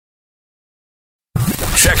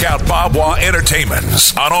Check out Babwah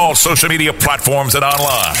Entertainments on all social media platforms and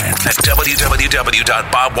online at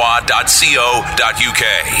www.babwah.co.uk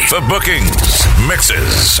for bookings,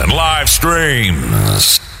 mixes, and live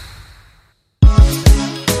streams.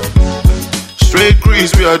 Straight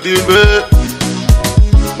grease we are deal with.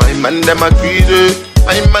 My man them a greasy.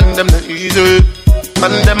 My man them not easy.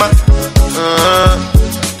 Man them a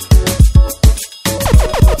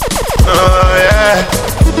yeah.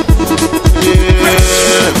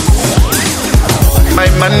 My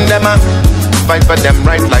man them a fight for them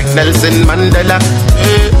right like Nelson Mandela.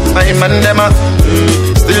 My man them a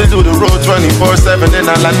still do the road 24/7 in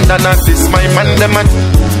a London. This my man them a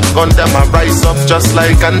gun them a rise up just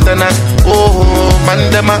like antenna. Oh man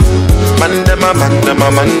them a man them a man them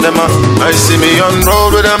a man them a. I see me on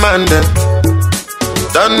road with a man them.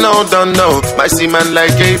 Don't know. I see man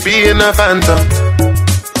like AP in a Phantom.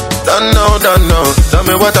 Don't know. Tell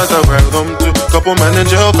me what has the world come to? Couple man in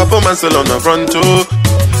jail, couple man still on the front too.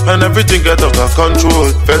 And everything get out of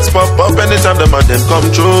control. Feds pop up anytime the man them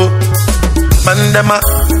come true. Man them a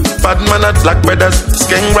bad man at black brothers.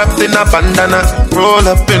 Skeng wrapped in a bandana. Roll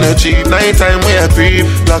up in a Jeep, nighttime we a creep.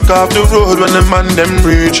 Lock off the road when the man them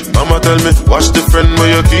reach. Mama tell me, watch the friend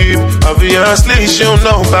where you keep. Obviously she don't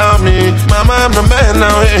know about me. Mama, I'm the man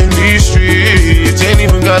now in these streets. Ain't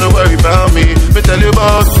even gotta worry about me. Me tell you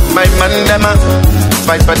about my man them a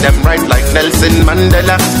fight for them right like Nelson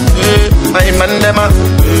Mandela. My man them a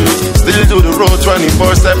still do the road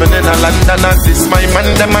 24/7 in a London. This my man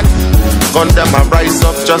them a gun them a rise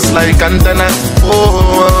up just like antenna.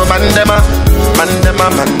 Oh man them a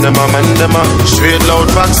straight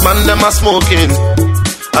loud facts man them a smoking.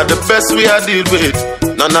 Are the best we a deal with.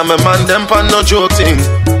 None of my man them pan no joking.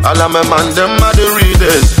 All of my man them are the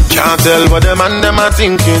readers. Can't tell what the man them a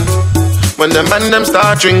thinking. When the man them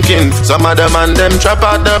start drinking, some of the man them trap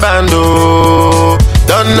out the bando.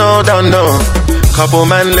 Don't know. Couple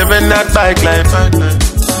man living that bike life.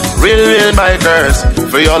 Real bikers.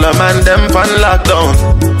 Free all the man them pan lockdown.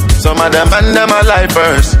 Some of the man them are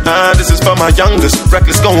lifers. This is for my youngest,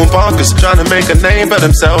 reckless going bonkers, trying to make a name for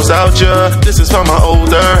themselves out here. This is for my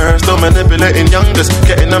older, still manipulating youngest,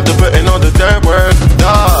 getting them to put in all the dirt work.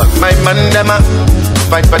 Dog, my man them a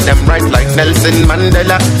fight for them right like Nelson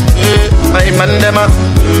Mandela. My man them a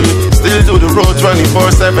still do the road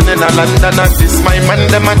 24/7 in a London. This my man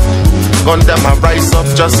them a gun them a rise up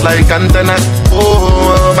just like antenna.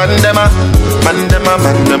 Oh man them a man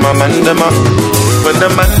them a. When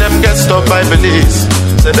the man them get stopped by police,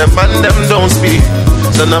 say the man them don't speak,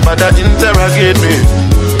 so nobody interrogate me.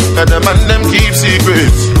 Cause the man them keep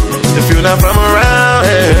secrets. If you're not from around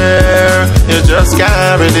here, you just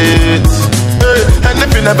carried it. And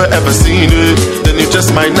if you never ever seen it, then you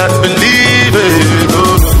just might not believe it.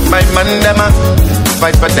 Oh, my man them a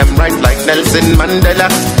fight for them right like Nelson Mandela.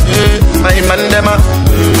 My man them a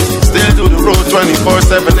still do the road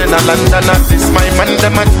 24/7 in a London. This my man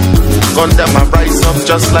them a gun them a rise up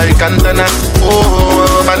just like antenna.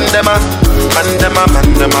 Oh man them a.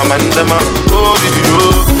 Oh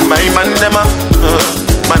my man them a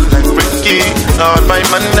man like Ricky. Lord my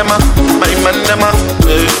man them a.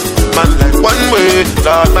 Man like one way.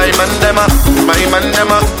 Lord my man them a.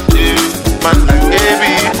 Man like AB.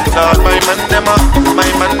 Lord my man them a.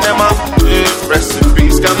 Rest in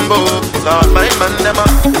peace Gambo. Lord my man them a.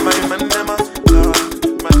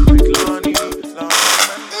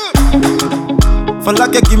 For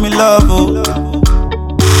like you give me love, oh.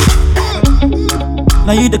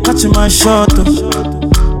 Now you the catching my shot, oh.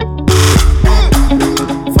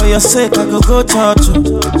 For your sake, I go church,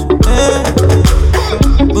 oh. Hey.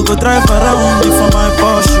 We go drive around before my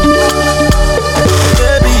Porsche.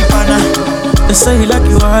 Baby Pana, they say you like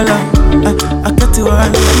you all, I get you all.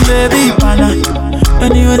 Baby Pana,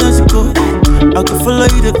 anywhere that you go, I can follow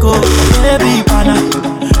you to go. Baby Pana,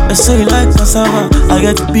 they say you like cassava, I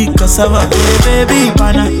get to be cassava. Hey, baby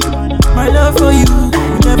Pana, my love for you will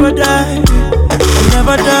never die.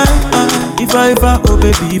 Never die. If I oh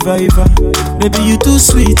baby, if I baby you too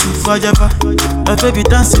sweet, if I ever, baby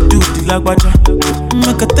dance to the lagwaja,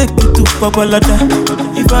 make a take you to Babalada.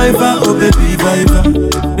 If I oh baby, if I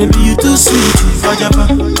baby you too sweet, if I ever,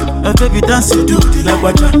 baby dance to the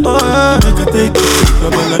lagwaja, oh make a take you to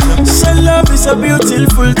Babalada. So love is a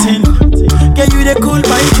beautiful thing, can you they cool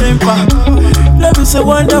my temper? Love is a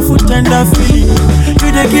wonderful tender feeling, you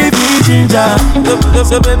they give me ginger.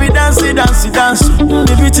 So baby dance.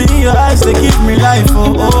 The beauty in your eyes, they give me life,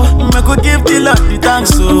 oh, oh. I could give the Lord the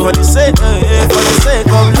thanks, oh. For the sake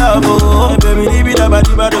of love, oh. Baby, dibi daba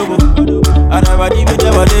diba dobo. Adaba dibi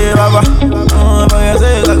daba de baba. For your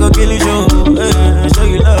sake, I could kill you, show. Show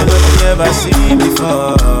you love that you never seen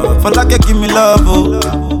before. For like you give me love, oh.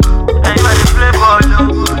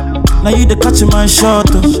 Now you the catch my shot,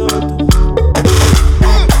 oh.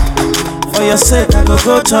 For your sake, I go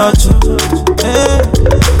church, oh. Hey.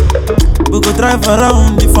 We go drive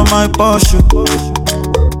around for my Porsche.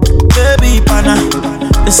 Baby Pana,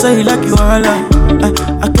 they say you like you all,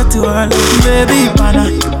 I get you all. Baby Pana,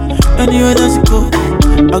 anywhere that you go,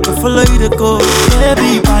 I go follow you to go.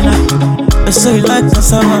 Baby Pana, they say you like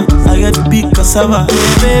cassava, I get to be cassava.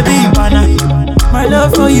 Baby Pana, my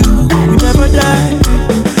love for you, we never die.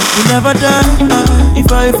 We never die. If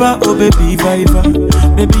I, oh baby, if I,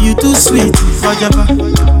 baby you too sweet, if I ever,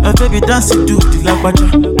 baby dance you do the lagwaja.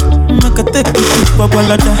 Make a take you to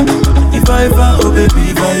Babalada. If I, oh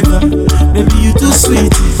baby, if I, baby you too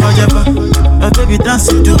sweet, if I ever, baby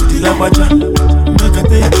dance you do the lagwaja. Make a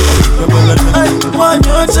take you to Babalada. One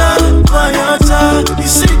your child, you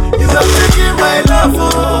see, you have taken my love,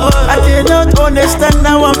 oh. I cannot understand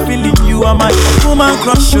now I'm feeling you are my woman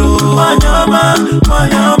crush, oh.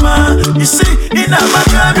 Mama, you see, in a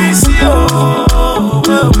Miami, see, oh,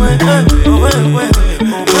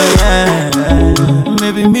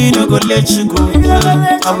 maybe me no go let you go.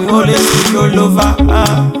 I will always be your lover.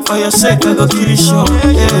 For your sake, I go kill you, show.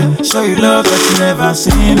 Yeah. Show you love that you never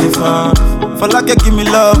seen before. For like you give me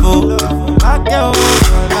love, oh.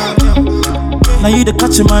 Now you the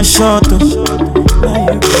catch my shot, oh.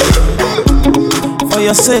 For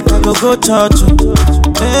your sake, I go church, oh.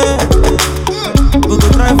 Yeah. We go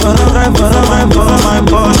drive around my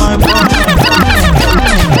ball.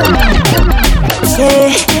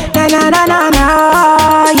 Yeah, na,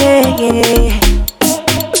 yeah.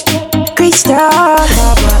 Christo,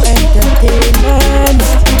 Babwah Entertainment.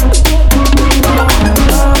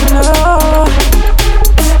 No.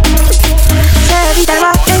 Every time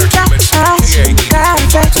I enter, I see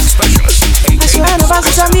carpet. I swear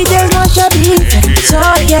nobody saw me, there's no shabby. So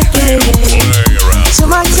yeah. So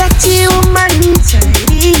much sexy woman inside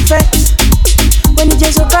effect. When you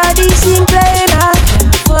just look at this thing playing, I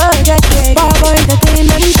can't forget it. Babwah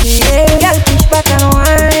Entertainment, girl push back and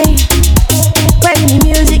whine. When the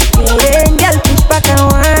music playing, girl push back and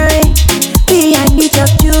whine. Behind the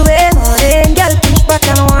top you ain't morning, girl push back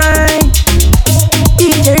and whine.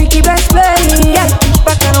 DJ Ricky Bless playing, girl push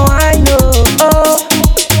back and whine, oh.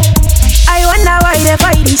 I wonder why they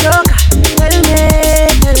fight the soca. Tell me.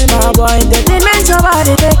 Babwah Entertainment,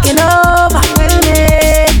 somebody taking over.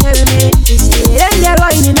 Tell me. This day them girl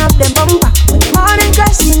winding up them bumper. When the morning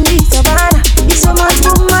crash in the savannah, it's so much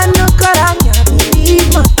woman look at I can't believe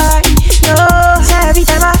my eye. No, so every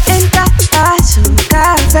time I enter, I so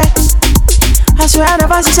carpet. I swear I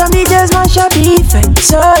never see some details much of defect.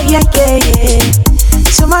 So yeah.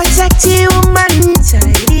 So much sexy woman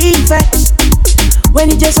inside effect. When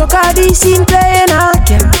you just look at this scene playing, I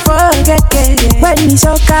can't forget it. When the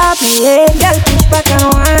soca playing, girl push back and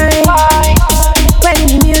whine. When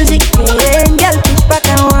the music playing, girl push back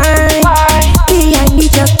and whine. Behind the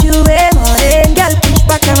top you ain't morning, girl push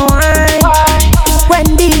back and whine. When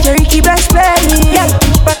DJ Ricky Bless playing, girl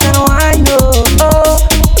push back and whine, oh.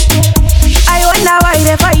 I wonder why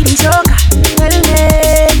they fight the soca. Tell me.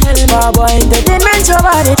 Babwah Entertainment,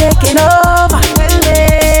 somebody taking over.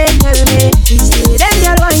 Tell me. This day them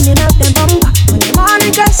girl winding up them bumper. When the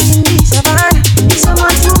morning crash in the savannah, it's so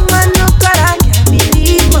much woman look at I can't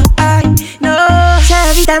believe my eye. No, so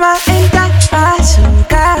every time I enter, I so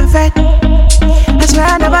carpet. I swear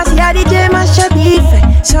I never see a DJ mash up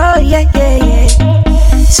effect. So yeah.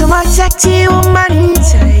 So much sexy woman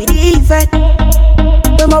inside effect.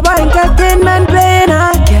 When Babwah Entertainment playing,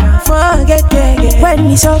 I can't forget it. When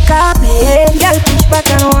the soca playing, girl push back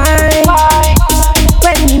and whine.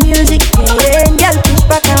 When the music playing, girl push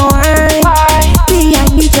back and whine.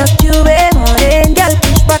 Behind the top you ain't morning, girl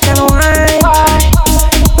push back and whine.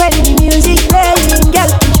 When the music playing,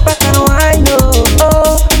 girl push back and whine,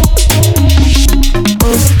 oh.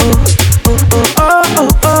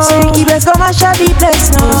 So Ricky Bless go mash up the place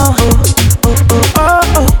now.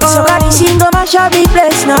 So got the scene go mash up the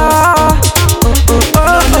place now.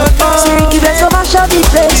 So Ricky Bless go mash up the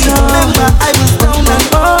place now. Remember I was down and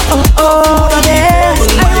yeah.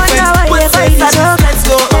 I wonder why they fight the soca.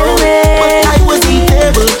 But I wasn't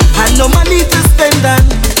able, had no money to spend on,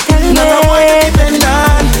 not a one to depend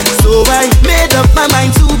on. So I made up my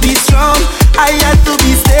mind to be strong, I had to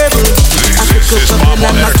be stable. I pick up a pen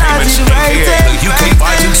and I started writing. UK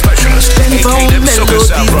fighting specialist, aka Soca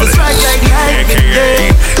Sabrina,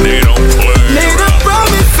 aka they don't play. Made a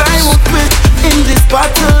promise I won't quit, in this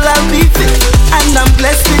battle I'll be fit, and I'm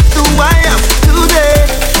blessed with who I am today.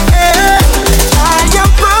 I am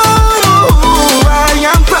proud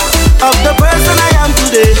of the person I am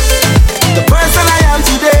today. The person I am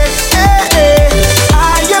today.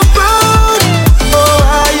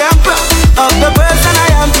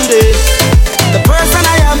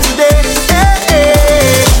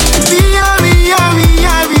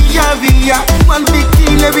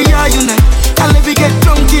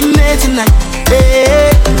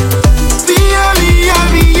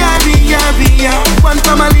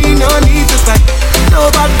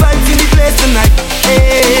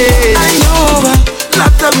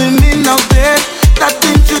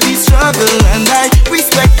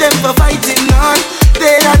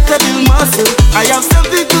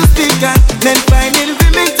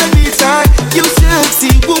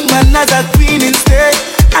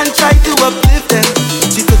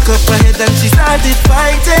 she started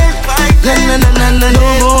fighting. No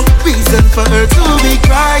more reason for her to be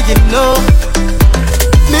crying, no.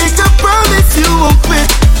 Make a promise you won't quit.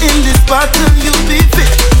 In this battle you'll be fit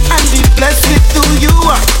and be blessed with who you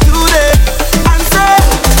are today. And say,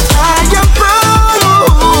 I am proud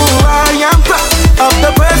of the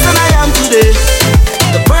person I am today.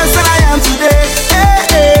 The person I am today.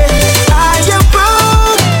 I am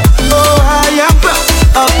proud, I am proud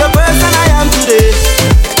of the person I am today.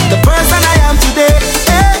 The person I am today.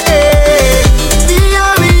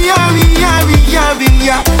 We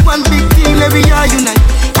are one big team, let we are unite.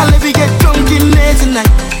 And let we get drunk in there tonight.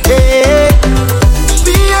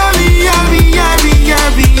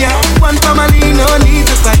 We are one family, no need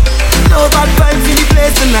to fight. No bad vibes in the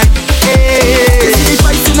place tonight. You see the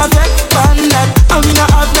fights in a bed, pan that. And we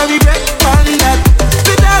not have no regret, pan that.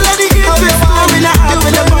 With all of the interest, we not have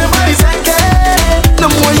no bump on the second. No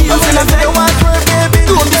more years in a bed.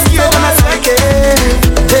 Don't be scared when I say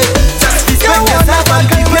it. Just respect yourself and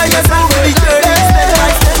prepare yourself for the journey step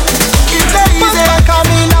by step. It's not easy.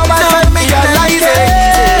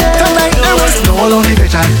 Tonight there was no lonely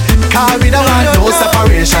vision. Cause we don't want no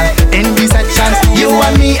separation. In these sections, you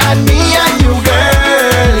and me and you,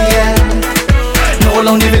 girl, yeah. No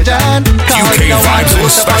lonely vision. Cause we don't want no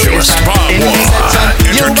separation. In these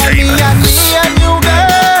sections, you and you,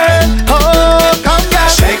 girl. Oh, come girl,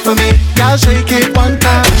 shake for me, girl, shake it one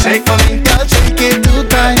time. Shake for me, girl, shake it 2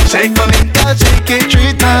 times. Shake for me, girl, shake it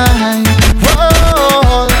 3 times.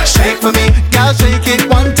 Whoa, shake for me, girl, shake it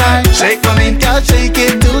 1 time. Shake for me, girl, shake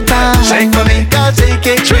it 2 times. Shake for me, girl, shake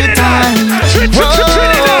it 3 times. Whoa,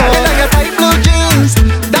 like your tight blue jeans,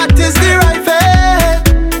 that is the right fit.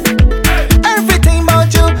 Everything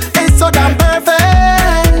about you is so damn perfect.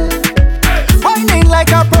 Whining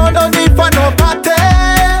like a pro, don't need for no practice.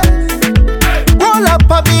 Roll up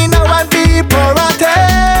a bean and be porate.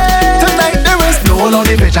 Tonight there is no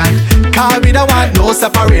lonely vision. Cause we don't want no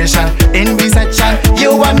separation. In this section,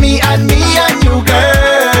 you and me and you,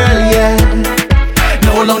 girl, yeah.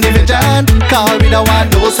 No lonely vision. Cause we don't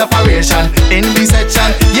want no separation. In this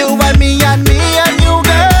section, you and me you,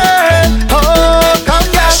 girl. Oh, come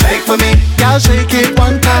girl, shake for me, girl, shake it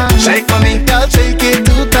 1 time. Shake for me, girl, shake it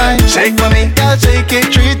 2 times. Shake for me, girl, shake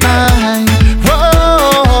it 3 times.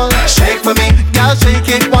 Whoa, shake for me, girl, shake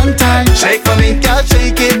it 1 time. Shake for me, girl,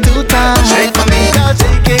 shake it 2 times. Shake for me, girl,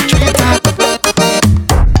 shake it 3 times.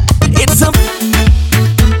 It's a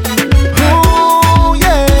ooh,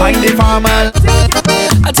 yeah. Find the farmer.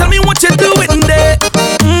 Tell me what you're doing there.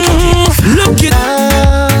 Look it.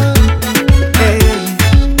 Hey.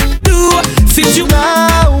 Do since you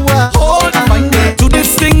hold to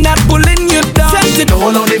this thing that pulling you down. No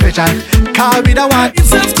lonely vision. Cause we don't want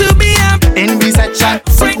yourself to be up. In this section,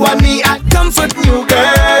 freak want me and comfort you,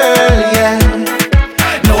 girl, yeah.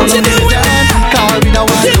 No lonely vision. Cause we don't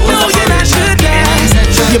want you know you're not good there.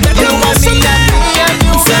 You better want me and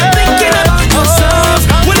you. Stop thinking about yourself.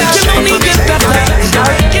 Well, it can only get better.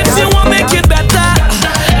 If you want make it better,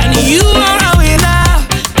 and you are a winner.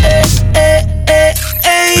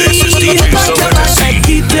 This is DJ Soca.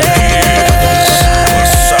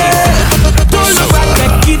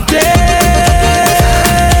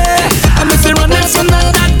 I'm missing running from that,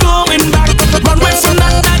 not going back. Run away from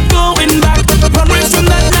that, not going back. Run away from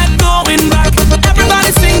that, not going back.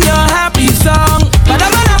 Everybody sing your happy song.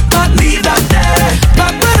 Ba-da-ba-da-ba, leave that there.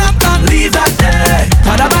 Ba-ba-da-ba, leave that there.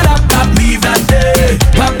 Ba-da-ba-da-ba, leave that there.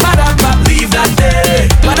 Ba-ba-da-ba, leave that there.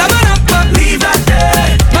 Ba-da-ba-da-ba, leave that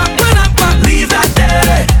there. Ba-ba-da-ba, leave that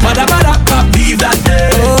there. Ba-da-ba-da-ba, leave that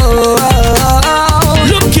there.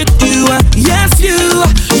 Look at you, yes you.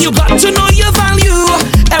 You got to know your value.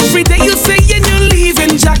 Every day you say you're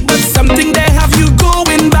leaving Jack, but something they have you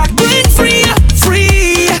going back. Break free,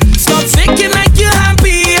 free. Stop thinking like you're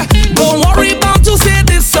happy. Don't worry about to say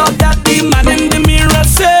this or that. The man in the mirror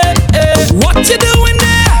say, what you doing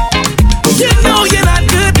there? You know you're not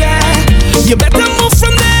good there. You better move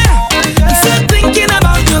from there. Start thinking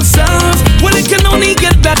about yourself. Well, it can only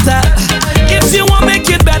get better if you want make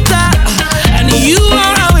it better. And you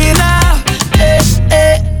are a winner.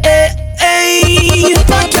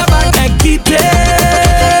 Pack your bag and keep it.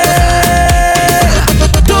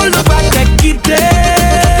 Don't look back and keep it.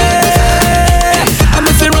 I'm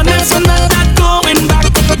if you're running from that, not going back.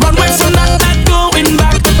 Run away from that, not going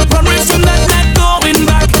back. Run away from that, not going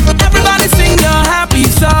back. Everybody sing your happy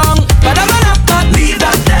song. Ba-da-ba-da-ba, leave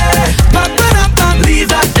that there. Ba-ba-da-ba, leave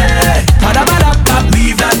that there. Ba-da-ba-da-ba,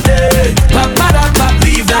 leave that there. Ba-ba-da-ba,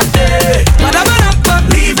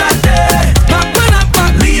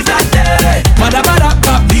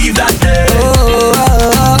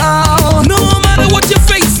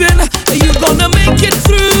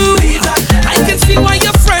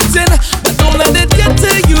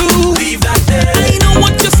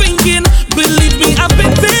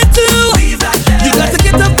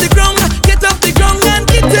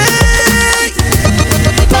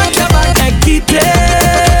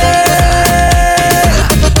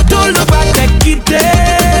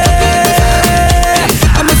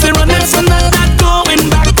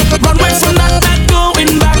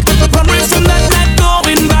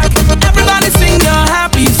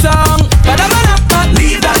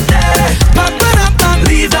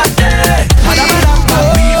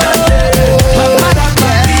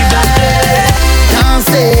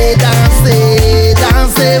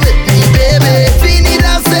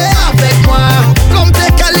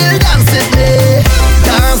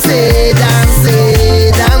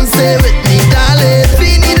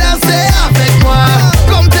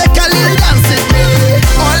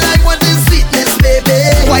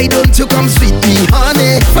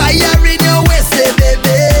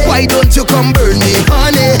 you come burn me,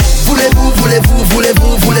 honey. Voulez-vous, voulez-vous,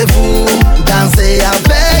 voulez-vous, voulez-vous danser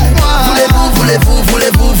avec moi? Voulez-vous, voulez-vous,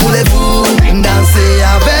 voulez-vous, voulez-vous danser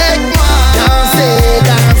avec moi? Dansez,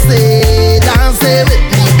 dansez, dansez with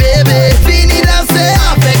me, baby. Fini danser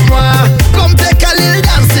avec moi. Come take a little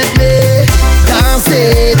dance with me.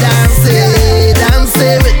 Dansez, dansez,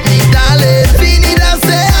 dansez with me, darling. Fini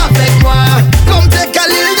danser avec moi. Come take a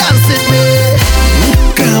little dance with me.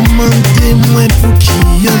 Comment témoin pour qui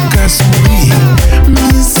y'a qu'à sourire?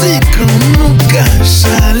 Musique nous cache,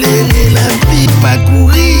 aller la vie pas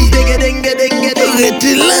courir.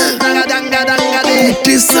 Arrêtez là,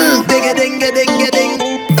 mettez ça.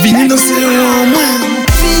 Venez danser en moi,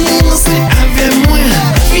 venez danser avec moi,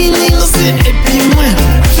 venez danser et puis moi,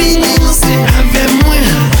 venez danser avec moi,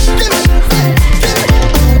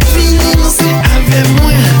 venez danser avec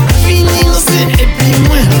moi, venez danser et puis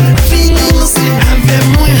moi, venez danser avec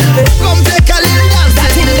moi. Come take a little dance. That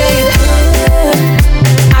thing they good.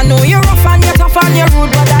 I know you're rough and you're tough and you're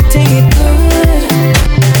rude, but that thing it good.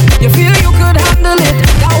 You feel you could handle it,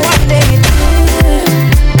 that one day it good.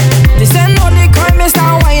 They say no, they call me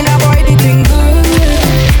star wine, a boy, the thing good.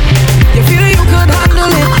 You feel you could handle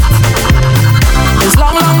it. It's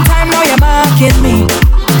long, long time now you're marking me.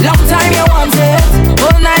 Long time you want it.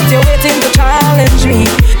 All night you're waiting to challenge me.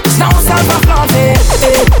 It's now self-flaunt it.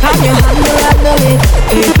 Can you handle it?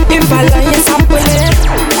 If I lie, you sample it.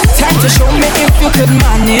 Time to show me if you could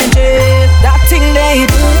manage it. That thing they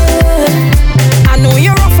good. I know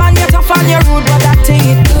you're rough and you're tough and you're rude, but that thing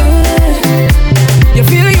it good. You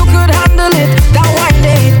feel you could handle it. That wine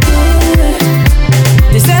they good.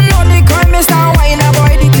 They say no, they call me star wine, a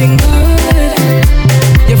boy, the thing good.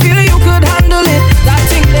 You feel you could handle it. That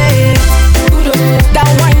thing they good. That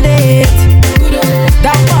wine they good.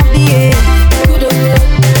 That body good.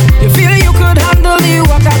 You feel you could handle it.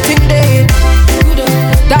 What that thing they good.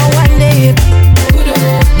 That wine they good.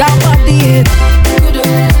 That body good.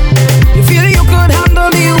 You feel you could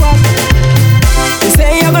handle it. What you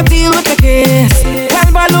say you gonna deal with the case.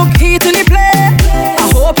 Well, but look heat in the play. I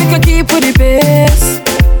hope you can keep with the pace.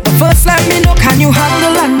 But first let me know, can you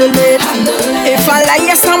handle it? If I lie,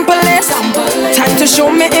 you sample it. Time to show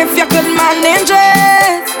me if you could manage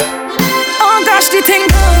it. Oh gosh, the thing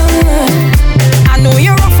good. I know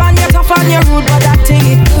you're rough and you're tough and you're rude, but that thing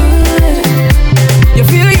it good. You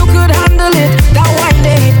feel you could handle it. That wine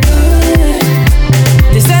they good.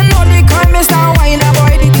 They say no, they call me star wine, a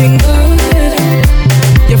boy, the thing good.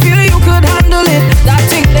 You feel you could handle it. That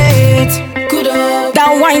thing they good.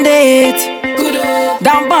 That wine they good.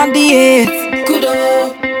 That body it good.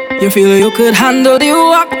 You feel you could handle the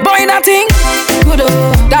walk, boy, that thing good.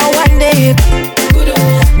 That wine they good.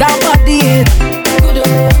 That body it good.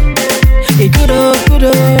 It good.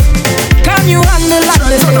 Can you handle like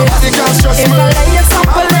this? If I lay you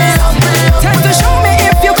sample it, time to show me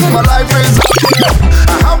if you could. My life is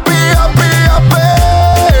happy.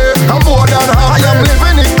 I'm more than happy. I'm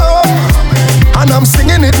living it up, and I'm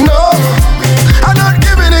singing it now. I'm not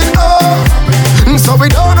giving it up. So we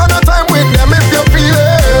don't got no time with them if you feel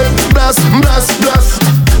it. Bless.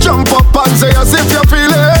 Jump up and say as if you're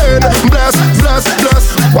feeling. Bless.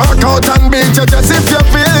 Walk out and beat your chest if you're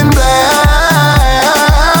feeling blessed.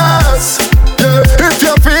 Yeah, if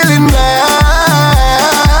you're feeling blessed.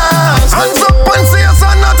 Hands up and say yes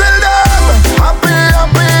and not tell them. Happy.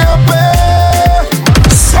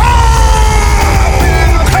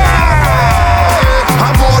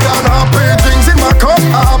 I'm more than happy. Drinks in my cup,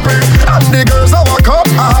 happy. And the girls I walk up,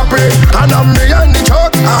 happy. And I'm me and the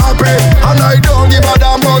truck, happy. And I don't give a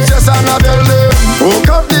damn about yes and I tell them. Woke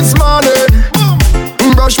up this morning,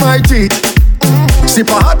 brush my teeth, sip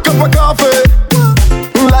a hot cup of coffee.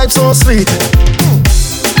 Life so sweet.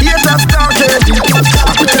 Yes, I've started.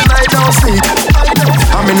 I pretend I don't sleep.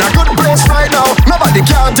 I'm in a good place right now. Nobody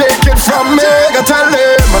can take it from me. I tell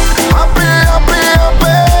them, happy.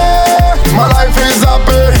 My life is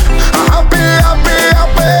happy. Happy.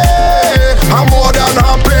 I'm more than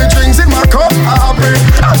happy. Drinks in my cup, happy.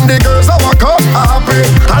 And the girls I walk up, happy.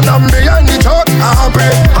 And I'm behind the truck, happy.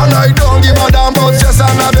 And I don't give a damn about just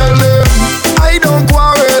another live. I don't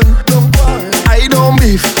quarrel. I don't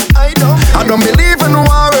beef. I don't believe in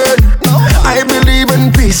warring. I believe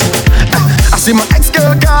in peace. I see my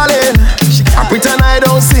ex-girl calling. I pretend I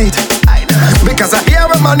don't see it. Because I hear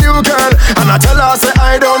I'm a new girl. And I tell her, say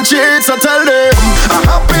I don't cheat. So tell them, I'm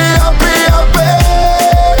happy.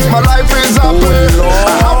 My life is happy.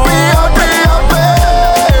 Happy.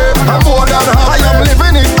 I'm more than happy. I'm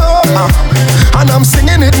living it up. And I'm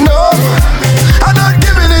singing it now. I'm not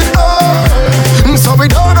giving it up. So we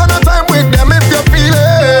don't have no time with them if you feel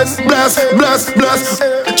it. Bless.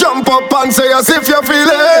 Jump up and and say as if you're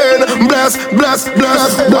feeling blessed, blessed,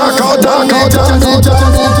 blessed. Walk out on me.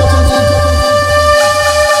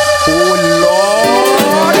 Oh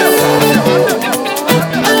Lord.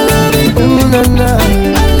 Ooh, na, na.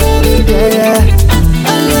 Yeah.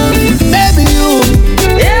 Baby, you.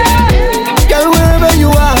 Yeah. Girl, wherever you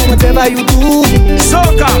are, whatever you do.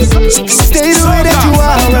 Soca. Stay the way that you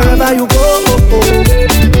are, wherever you go.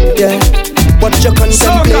 Yeah. What you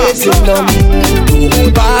contemplating on? Don't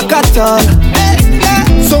hold back at all.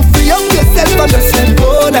 So free up yourself and just let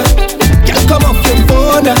go now. Can't come off your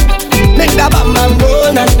phone now. Make that bam bam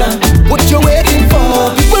go na na. What you waiting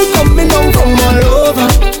for? People coming down from all over.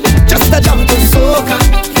 Just a jump to soca.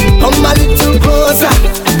 Come a little closer.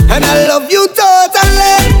 And I love you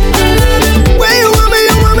totally. When you want me,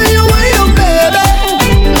 you want me, you want you, baby.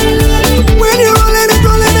 When you're rolling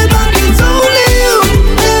it back, it's only you.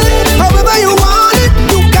 However you want it,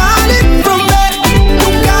 you got it from there.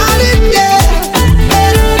 You got it, yeah.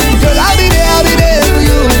 Girl, I'll be there for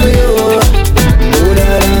you, Oh, na,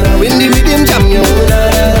 na, na. When the rhythm jam you, oh, na,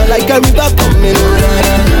 na, na. Like a river coming, oh, na,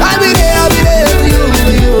 na, na. I'll be there for you,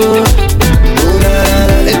 Oh, na, na,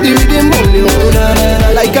 na. Let the rhythm hold you, oh, na, na, na.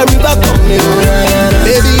 Like a river coming, oh, na, na, na.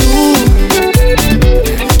 Baby, you.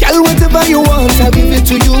 Girl, whatever you want, I'll give it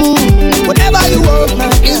to you. Whatever you want,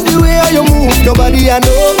 man, is the way you move. Nobody I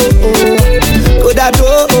know. Could I do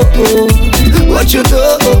what you do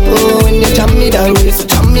when you jam me that way? So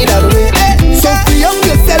jam me that way. So free up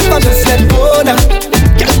yourself and just let go now.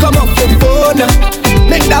 Can't come off your phone now.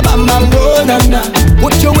 Make that bam bam go na na.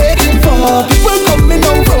 What you waiting for? People coming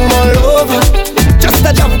down from all over. Just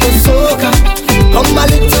a jump to soca. Come a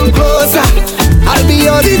little closer. I'll be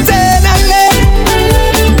yours eternally.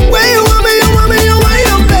 When you want me, you want me, you want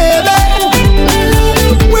you, baby.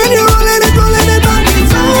 When you're rolling it back,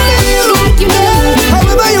 it's only you.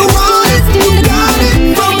 However you want it, you got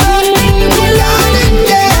it from me. You got it,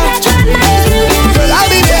 yeah. Girl,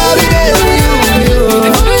 I'll be there for you.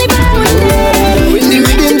 When the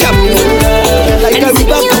rhythm jam you, like a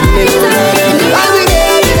river coming. I'll be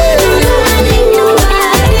there for you.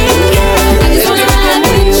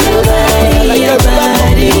 Like a river coming.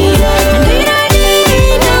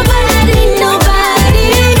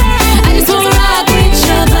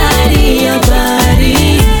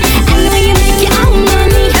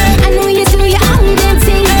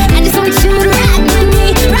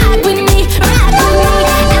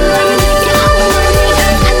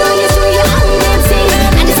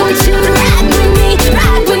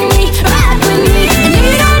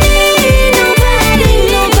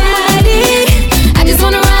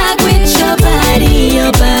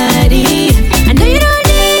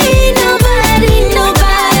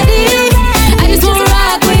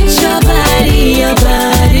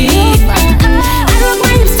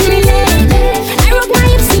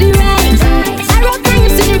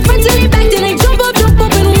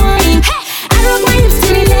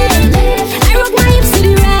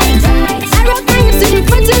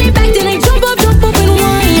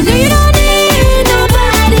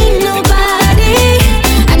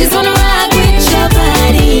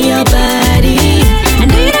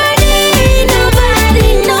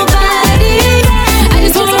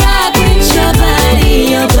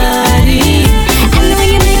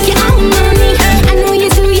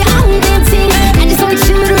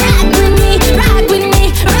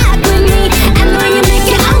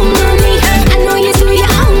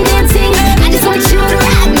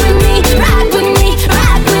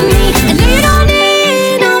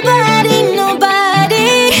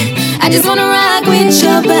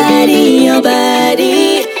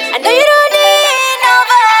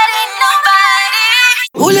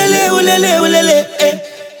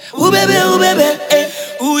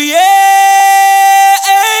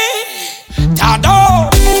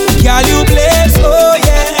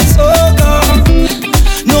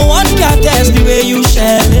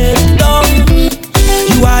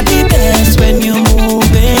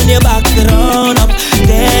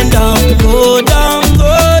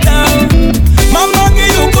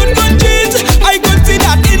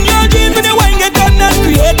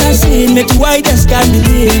 Make you white as can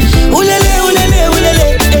believe. Ulele, ulele, ulele,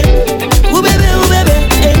 ooh baby,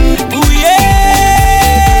 ooh yeah.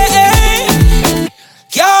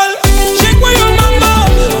 Girl, shake where your mama,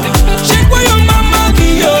 shake where your mama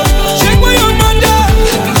give you, shake where your mama,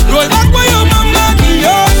 roll back where your mama give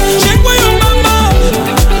you, shake where your mama,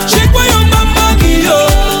 shake where your mama give you,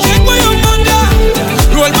 shake where your mama,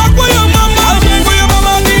 roll back where your mama, shake where your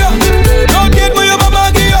mama give you, don't get where your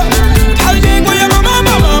mama give you, I'll shake where your mama,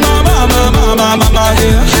 mama,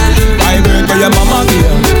 yeah.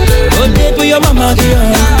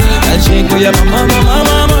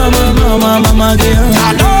 mama girl.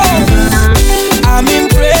 I'm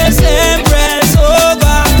impressed, oh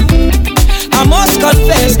God. I must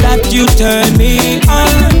confess that you turn me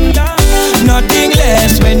on. Nothing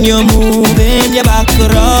less when you're moving your back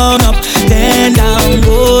around, up, then down,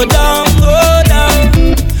 go down, go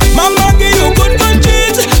down. Mama give you good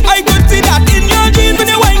jeans. I could see that in your jeans. When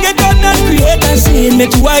you wine get on and create a scene,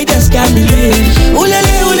 make you white as can believe.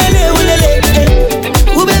 Ulele, ulele, ulele, eh.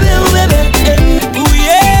 Ooh baby, eh. Ooh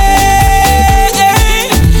yeah,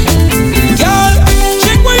 eh. Girl,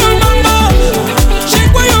 shake where your mama,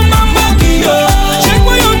 shake where your mama give you, shake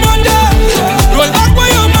where your mother, roll back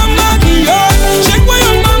where your mama give you, shake where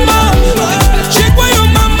your mama, shake where your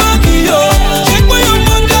mama give you, shake where your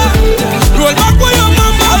mother, roll back where your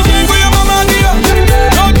mama. I'll shake where your mama give you,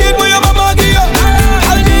 don't keep where your mama give you.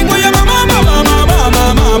 I'll shake where your mama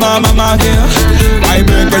give you. I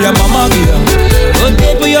break where your mama give you. Don't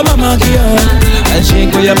take where your mama give you. I'll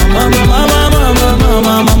shake where your mama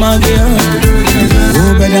give you.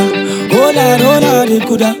 Oh brother, oh lord, it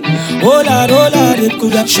coulda. Oh lord, it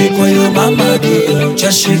coulda. Shake where your mama give you.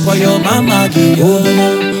 Just shake where your mama give you.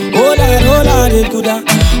 Oh lord, it coulda.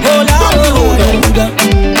 Oh lord, it coulda.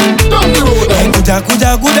 Hey,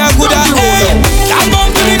 coulda. Hey, come on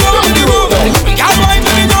to the ground. Come on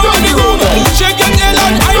to the ground. Shake your tail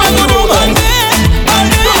and I will go down.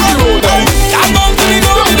 Come on to the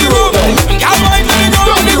ground. Come on to the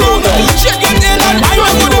ground. Shake your tail and I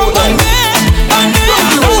will go down.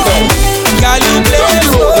 Girl, you play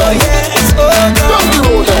oh yes, oh God.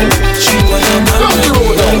 Shake for your mama,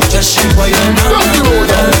 just shake for your mama.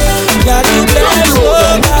 Girl, you play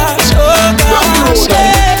oh gosh, oh gosh.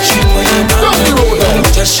 Shake for your mama,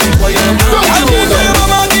 just shake for your mama. I'll shake for your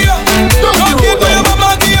mama, dear. Don't keep for your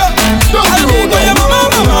mama, dear. I'll shake for your mama,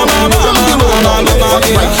 dear.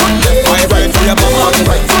 I fight for your mama,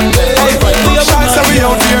 I fight for your mama. So we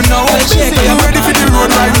out here now. I'm ready for the road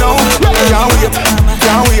right now.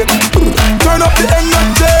 Can't wait. Turn up the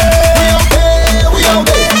energy. We out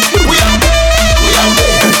there. We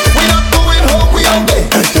not going home. We out there.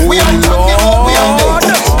 We out on the road. We out there.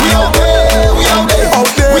 We out there. We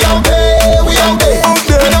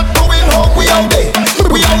not going home. We out there.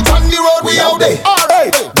 We out on the road. We out there.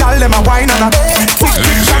 Alright, y'all them a wine and a tick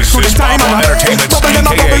to the time and a bubble them the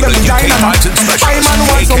vagina. I'm on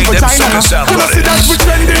one song for China. Gonna see that we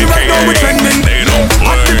trending right now. We trending.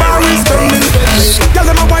 At the bar we spending. Y'all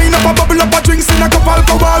them a wine up a bubble up a drinks in a cup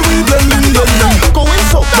alcohol we blending. Going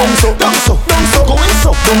so, down so. Going so, down so.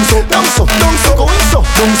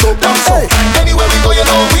 Anywhere we go, you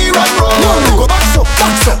know we run road. Go back so. Go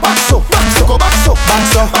back so.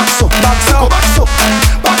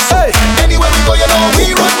 Anywhere we go, you know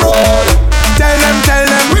we run road. Tell them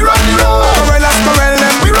We run the road. Corral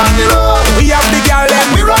them. We run the road. We have the girl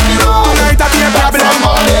them. We run the road. Tonight I be a problem.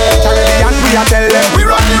 Caribbean we a tell them. We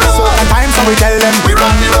run the road. Soca time so we tell them. We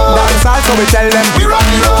run the road. Dance all so we tell them. We run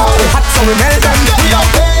the road. Hot so we melt them. We out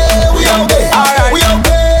there. Alright. We out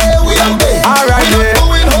there. Alright, we not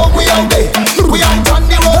going home. We out there. We out on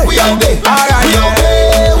the road. We out there. Alright,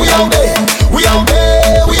 we out there. We out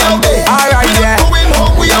there. Alright, we not going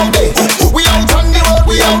home. We out there. We out on the road.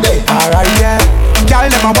 We out there. Alright, yeah. Girl,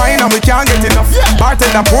 them a wine and we can't get enough.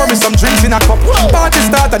 Bartender pour me some drinks in a cup. Party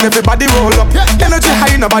start and everybody roll up. Energy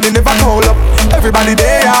high, nobody never call up. Everybody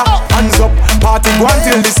there, hands up. Party go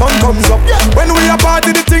until the sun comes up. When we a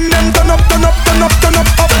party, the thing them turn up, up.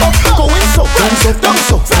 Going so, down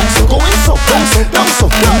so. Going so,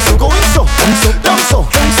 down so.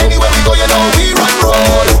 Anywhere we go, you know we run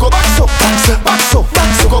road. Go back so.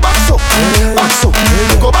 Go back so.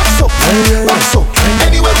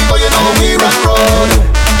 Anywhere we go, you know we run road.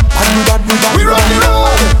 We run the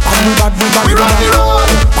road. We run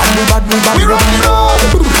the road.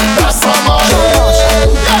 That's our margin.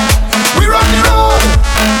 We run the road.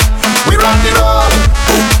 We run the road.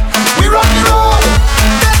 We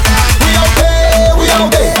out there. We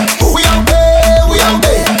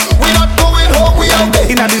not going home. We out there.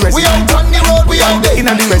 We out on the road. We out there.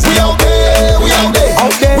 We out there.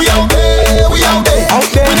 We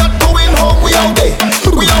not going home. We out there.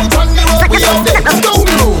 We out on the road. We out there. Let's go.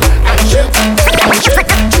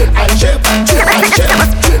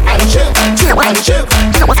 And chip.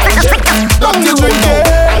 Don't you drink it.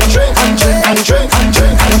 And drink.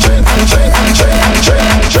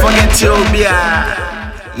 Forget your beer.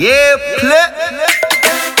 Yeah, play.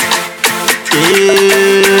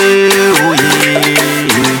 Yeah, oh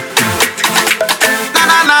yeah. Na.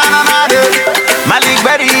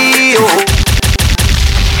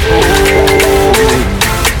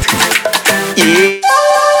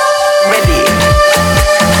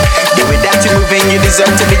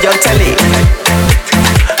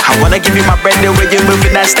 give you my bread the way you're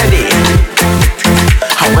moving that steady.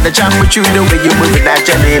 I wanna jump with you the way you're moving that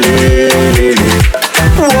jelly.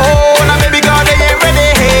 Whoa, now baby girl, they ain't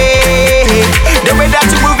ready. The way that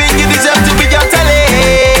you're moving, you deserve to be your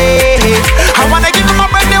telly. I wanna give you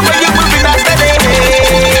my bread the way you're moving that steady.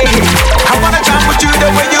 I wanna jump with you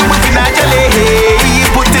the way you're moving that jelly.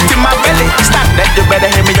 Put it in my belly. Stand there, you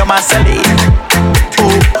better hear me on my celly.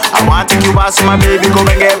 Oh, I wanna take you out, so my baby, go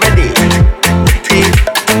and get ready. Hey,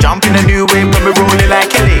 jump in a new wave, but me rolling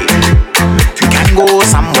like Kelly. We can go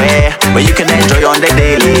somewhere where you can enjoy on the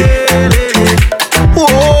daily.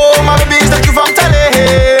 Whoa, my baby, thank you from telly.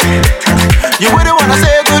 You wouldn't wanna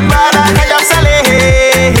say goodbye like I am Sally.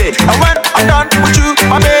 And when I'm done with you,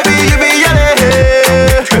 my baby, you be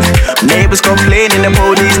yelling. Neighbors complaining, the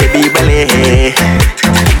police, they be belly.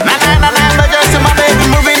 Nah, just my baby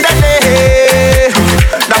moving that day.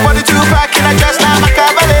 That 42 pack in a dress like my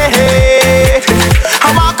cabaret.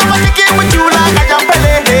 I want to come and kick it with you like I am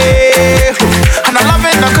belly. And I'm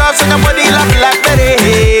loving the curves and your body love like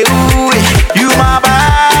Betty. Ooh, you my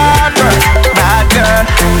bad girl,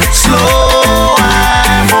 slow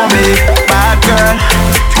wine for me, bad girl,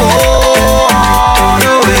 go all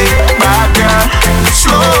the way, bad girl,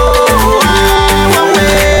 slow wine for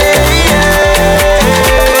me, yeah.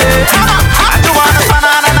 I do want a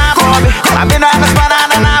banana for me, I've been on a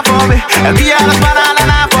banana for me, and be on a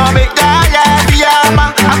banana for me, yeah, be on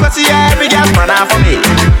my, I'm gonna see every girl banana for me.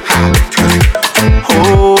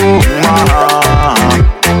 Oh, my.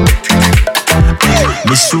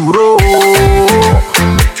 Missouro,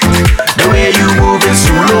 the way you move it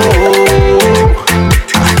so low,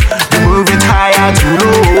 you move it higher too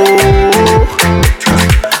low.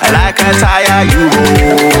 I like a tire you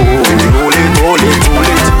roll it.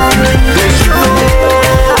 Let's go.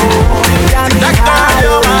 That girl,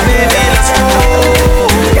 you're my baby, let's go.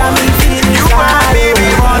 You my baby,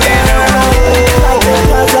 running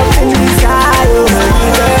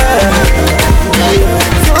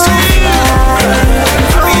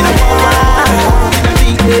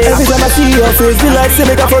every time I see your face, be like say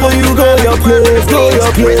make I follow you, go your place, baby.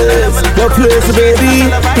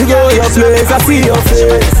 You go your place, I see your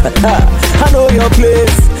face. I know your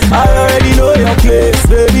place, I already know your place,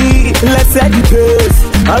 baby. Let's set the pace.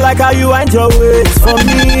 I like how you wind your waist for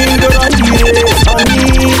me. Don't run the race on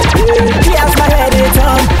me. She has my head they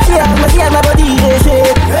turn, she has my body they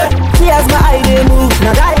shake, she has my eye they move.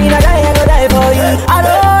 Now die, I go die for you. I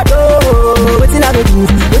don't know wetin I go do,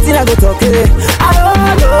 wetin I go talk. I don't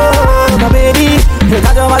know, my baby.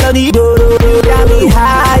 I don't wanna need you. Got me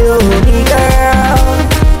high, oh me girl.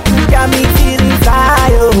 Got me feeling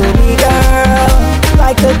fly, oh me girl.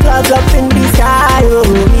 Like the clouds up in the sky, oh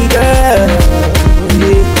me girl.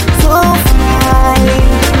 Yeah. So high,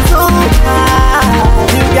 so high.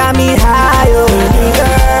 You got me high, oh me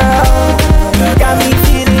girl. You got me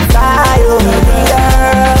feeling fly, oh me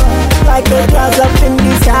girl. Like the clouds up in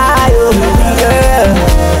the sky, oh me girl.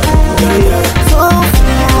 Yeah. So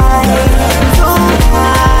high, so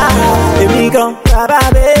high. Here we go,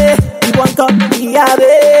 baby. You want come be a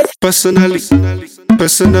baby. Personally, I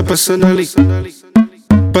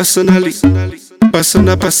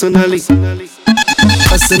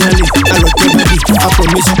rock your body. I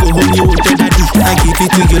promise you go home, you won't tell daddy. I give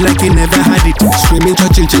it to you like you never had it. Screaming,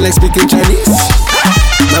 touching, chill like speaking Chinese.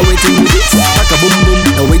 Now waiting with this, pack a boom boom.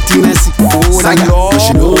 Now waiting I see. Oh, I got,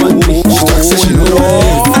 she know one me. She talks so she know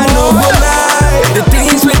one. I know no lie, the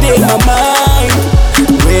things within my mind.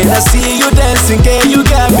 When I see you dancing, girl, you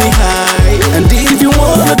got me high. And if you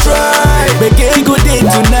wanna try, make a good day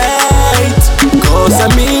tonight. Cause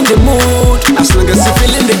I'm in the mood. As long as you're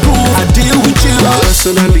feeling the groove, I deal with you.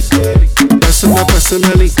 Personally,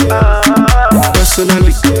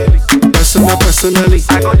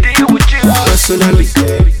 I go deal with you.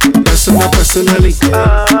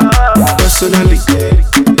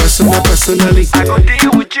 personally, I go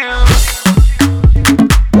deal with you.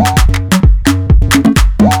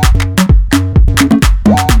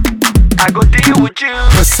 I go deal with you.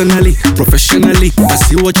 Personally, professionally, I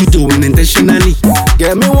see what you're doing intentionally.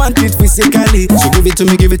 Get me want it physically, so give it to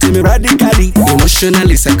me radically.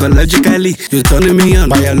 Emotionally, psychologically, you're turning me on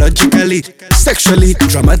biologically, sexually,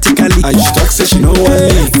 dramatically. And she talks so she know what I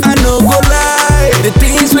mean. I know go lie, the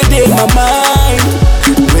things within my mind.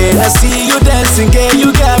 When I see you dancing, girl,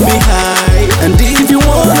 you got me high. And if you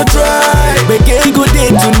wanna try, make a good day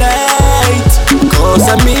tonight. Cause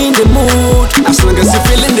I'm in the mood. As long as you're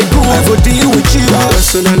feeling the groove, I go deal with you.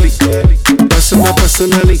 Personally,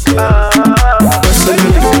 personally,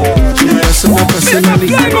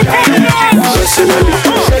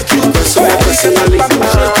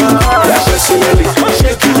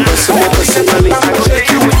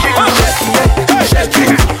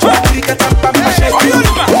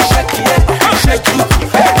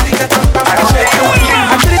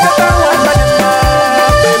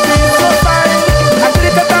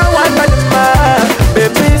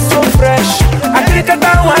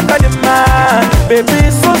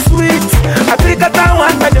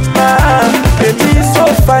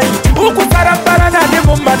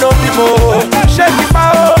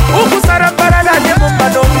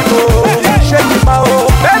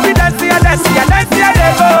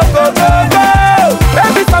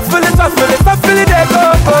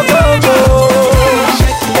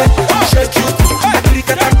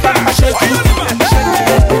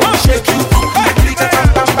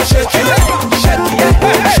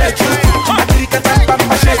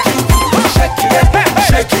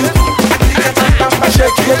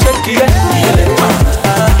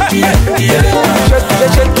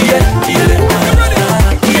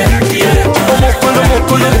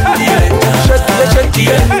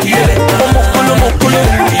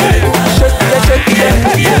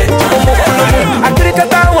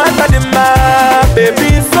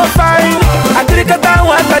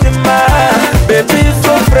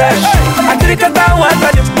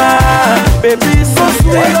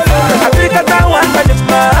 Africa ta wanda ni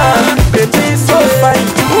ma, baby so fine.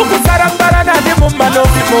 Uku sarambara na ni mumma no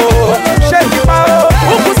bimo, shake it mao.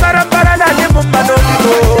 Uku sarambara na ni mumma no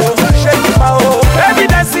bimo, shake it mao. Baby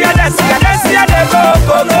dance ya, de go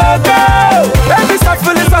go go go. Baby stop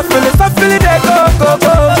feeling, de go go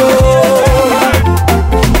go go.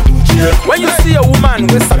 When you see a woman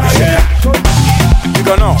with some shit, you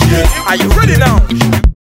gonna know. Are you ready now?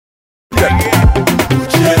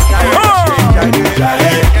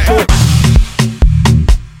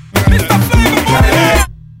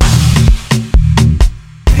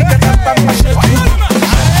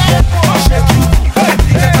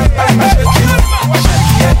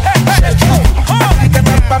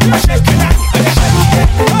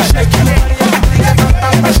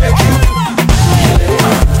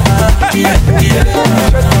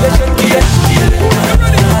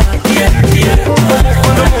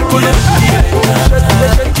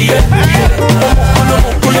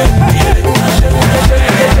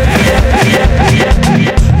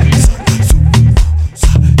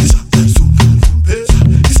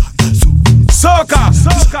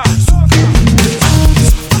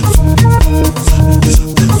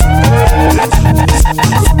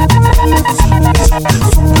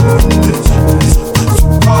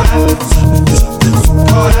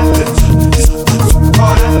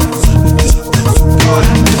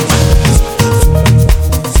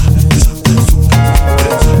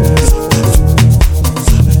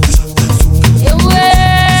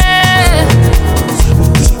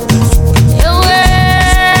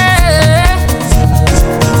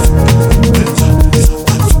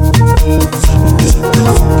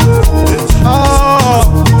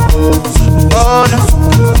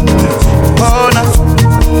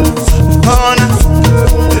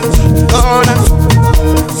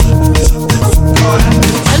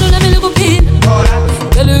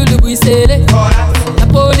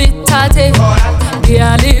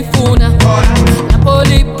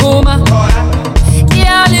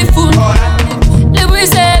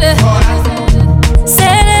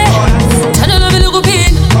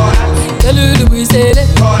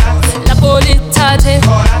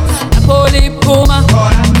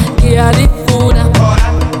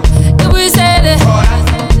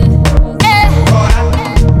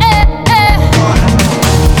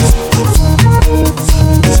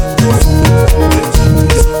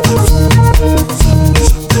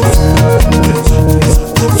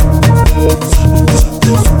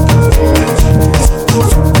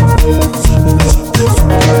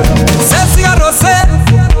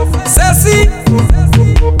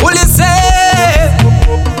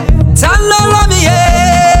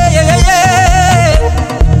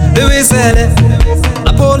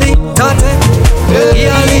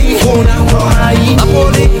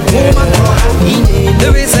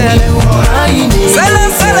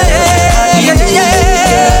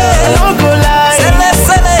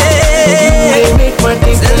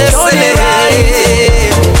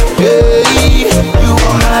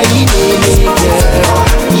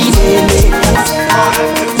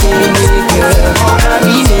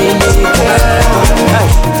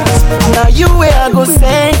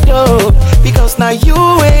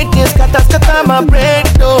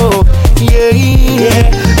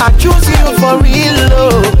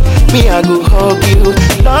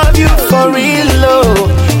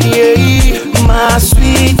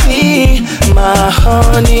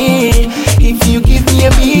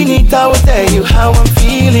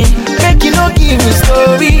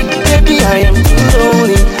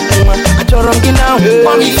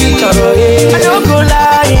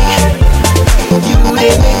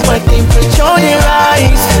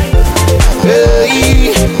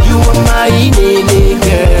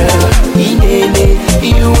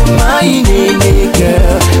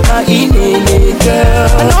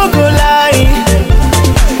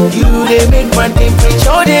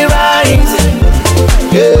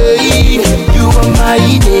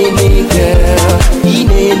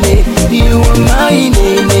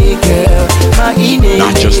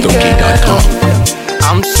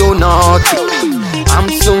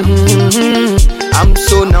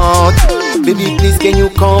 Baby, please can you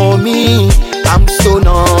call me? I'm so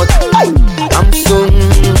naughty. I'm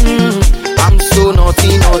so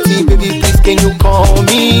naughty. Baby, please can you call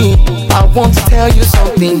me? I want to tell you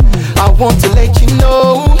something. I want to let you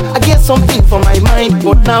know. I get something from my mind,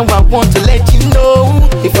 but now I want to let you know.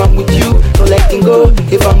 If I'm with you, no letting go.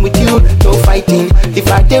 If I'm with you, no fighting.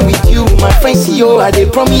 If I dare with you, my friends, yo, I dey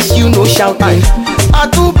promise you no shouting. I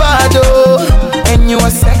do bad, oh, and you are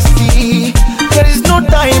sexy. There is no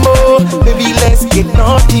time, oh, baby, let's get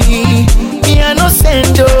naughty. Me, I no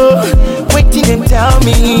send, oh, waiting and tell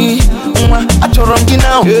me. I chorong you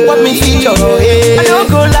now. What me see you? I don't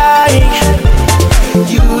go lie.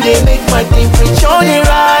 You they make my temperature they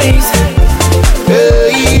rise.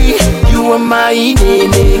 Hey, you are my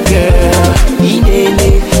inene girl.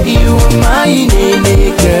 Inene, you are my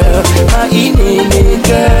inene girl. My inene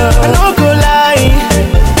girl. I don't go lie.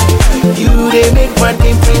 You they make my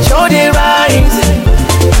temperature they rise.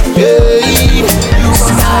 Hey, you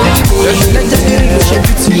are my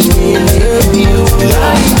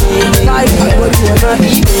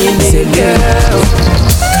inene girl.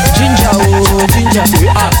 Ginger, oh, ginger,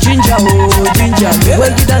 ginger, oh, ginger. The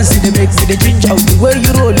way you dance in the mix, the ginger. The way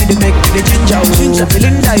you roll in the mix, the ginger. Ginger,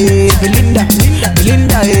 Belinda, Belinda,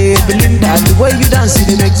 Belinda, Belinda. The way you dance in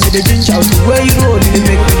the mix, the ginger. The way you roll in the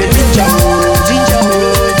mix, the ginger. Ginger,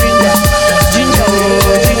 oh, ginger, ginger,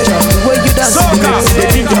 oh, ginger. The way you dance in the mix, the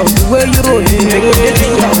ginger. The way you roll in the mix, the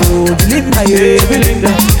ginger. Belinda,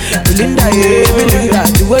 Belinda, Belinda, Belinda.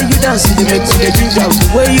 The way you dance in the mix, the ginger. The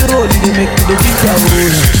way you roll in the mix, the ginger.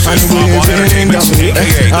 And we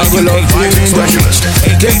I go love specialist.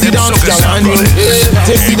 Take it down to Jalani,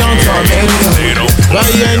 take it down to America. Buy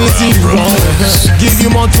anything you want, give you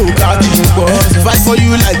more to catch you, boss. Fight for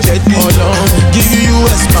you like Jet Alone, give you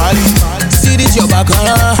US Mali. See this your back,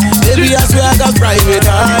 baby I swear I got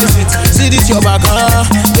privatize it. See this your back,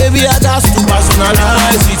 baby I got to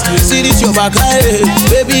personalize it. See this your back,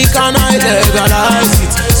 baby can I legalize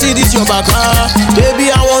it. See this your back, baby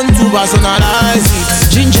I want to personalize it.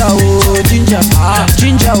 Ginger, oh, ginger,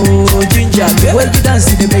 ginger, oh, ginger. The way you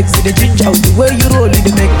dance in the mix, the ginger. The way you roll in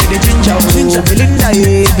the mix, the ginger. Ginger, Belinda,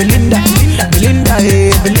 Belinda, Belinda,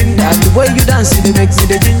 Belinda. The way you dance in the mix,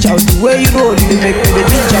 the ginger. The way you roll in the mix, the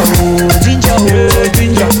ginger. Ginger, oh,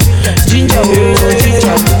 ginger, ginger, oh,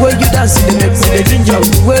 ginger. The way you dance in the mix, the ginger.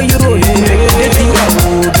 The way you roll in the mix, the ginger.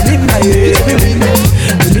 Belinda, Belinda,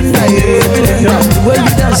 Belinda, Belinda. The way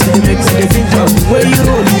you dance in the mix, the ginger. The way you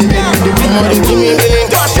roll in the mix, the ginger.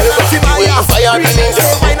 Timaya, fire the ninja.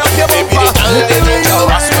 Baby, the gang the ninja.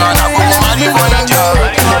 Aswana, go marry for ninja.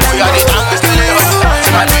 We are the gangs deliver.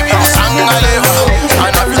 My baby, the sang a liver.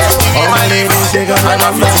 And I'm just giving my liver. And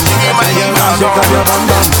I'm just giving my liver.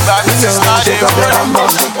 That is the start of your number.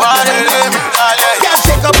 What a name, yeah,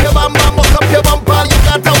 shake up your bum bum, hook up your bumper. You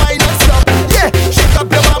got to wind and stop. Yeah, shake up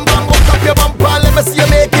your bum bum, hook up your bumper. Let me see you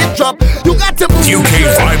make it drop. You got to move. UK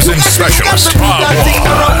Vibes and Specialist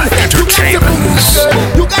Babwah Entertainment.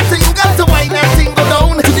 You got to wind that thing go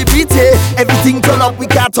down to the beat, yeah. Everything turn up, we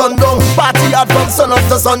can't turn down. Party hard from sun up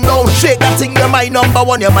to sundown. Shake that thing, you're my number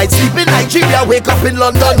one. You might sleep in Nigeria, wake up in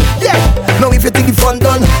London. Yeah, now if you think it's fun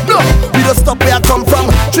done, no, we don't stop where I come from.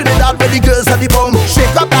 Trinidad where the girls are the bum.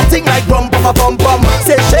 Shake up that thing like bum bum bum bum.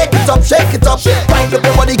 Say shake it up, shake it up. Wind up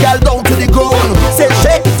your body, girl, down to the ground. Say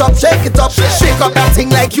shake it up, shake it up. Shake up that thing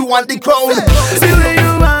like you want the crown. See where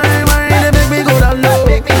you mind, they make me go down low,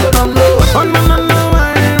 down low. Oh no no no,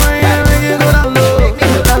 make you go down low,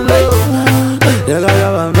 down low. You got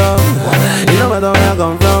your bam bam, you know where I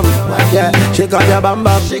come from. Yeah, shake up your bam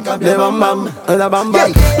bam, shake up your bam bam, the bam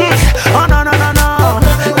bam. Oh no no no no,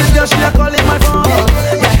 this girl she a calling my phone.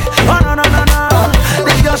 Yeah. Oh no no no no,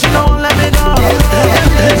 this girl she don't let me go.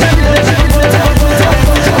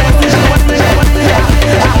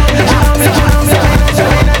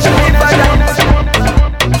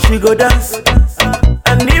 She go dance,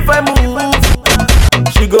 and if I move,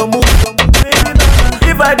 she go move.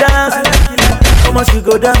 If I dance, come on, she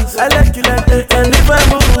go dance. I like you like that. And if I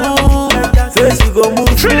move, say she go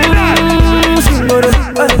move. She go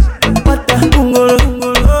dance. Mata kungolo,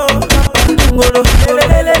 kungolo,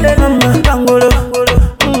 mama kangolo,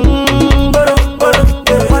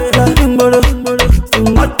 mata kungolo,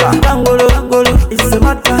 mata kangolo, it's a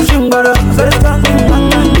mata shingolo.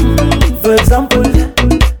 For example.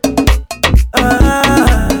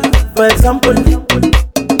 For example,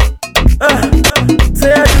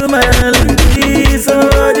 say I do my melody,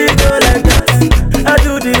 somebody go like that. I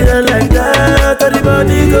do the hair like that,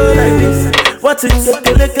 everybody go like this. What's it?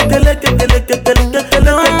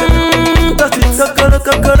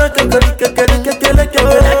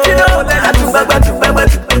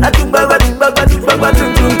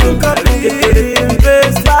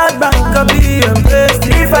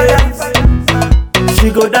 She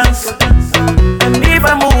go dance. If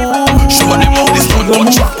I move, show them how this one go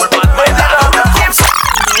drop.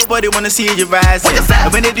 Nobody wanna see you rise.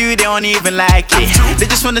 And when they do, they don't even like it. They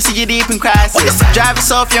just wanna see you deep in crisis. Drive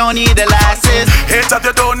yourself, you don't need a license. Hate that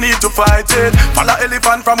you don't need to fight it. Follow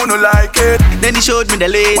elephant from who no like it. Then he showed me the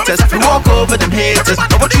latest. We walk over them haters.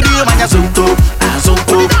 Now what you do, man, Azonto,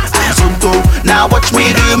 Azonto, Azonto. Now watch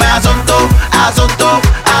me do my Azonto, Azonto,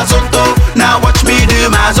 Azonto. Now watch me do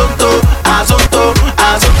my Azonto, Azonto,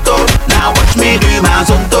 Azonto. Now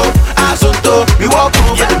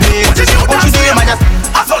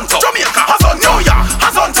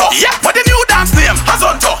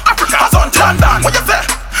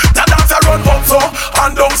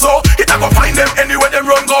It a go find them anywhere them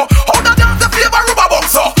run go. How the dance the flavor rubber bump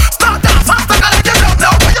so. Start dance faster than let you jump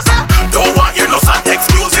now. What you say? Don't want you no sad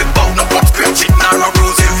excuses. Bout no pop script, cheating and no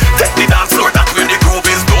bruises. Take the dance floor, that's where the groove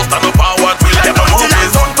is. Don't stand up and what will let the move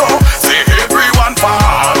is. Say everyone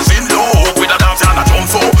falls in love with a dance and a jump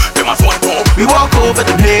so. Them a fun go. We walk over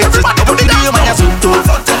the places. What you do, man? Azonto,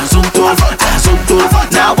 azonto, azonto.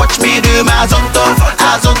 Now watch me do my azonto,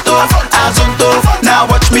 azonto, azonto. Now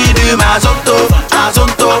watch me do my azonto,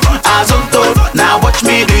 azonto, azonto. Now watch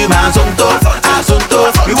me do my azonto,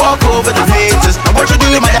 azonto. We walk over the places. What you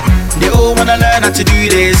do, man? They all wanna learn how to do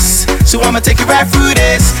this, so I'ma take you right through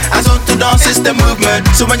this. Azonto dance is the movement,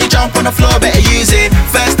 so when you jump on the floor, better use it.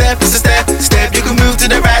 First step is a step, step. You can move to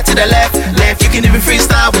the right, to the left, left. You can even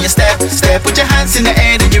freestyle when you step, step. Put your hands in the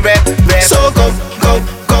air and you rap, rap. So go, go,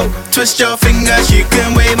 go. Twist your fingers, you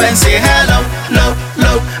can wave and say hello, low,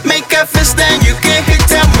 low. Make a fist and you can hit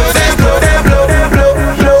them with that blow, that blow, that blow,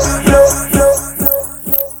 blow, blow, blow.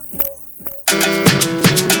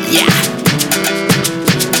 Yeah.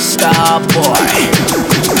 Star boy.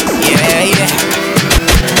 Yeah, yeah.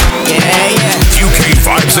 Yeah, yeah. UK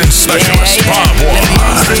vibes and specialist Babwah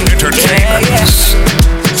Entertainment.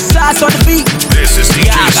 Sauce on the beat. This is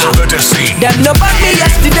DJ Soca to see. Them no bought me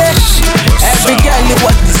yesterday. Every girl it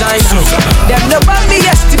was designer. Them no bought me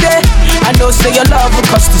yesterday. I know say your love will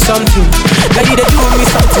cost you something. Now you they do me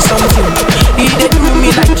something, something. You they do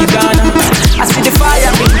me like you gonna. I see the fire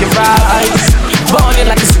in your eyes, burning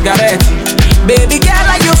like a cigarette. Baby girl,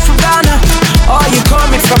 are you from Ghana? Or you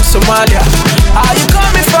coming from Somalia? Are you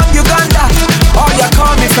coming from Uganda? Or you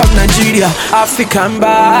coming from Nigeria? African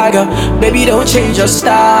bagger. Baby, don't change your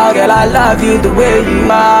style. Girl, I love you the way you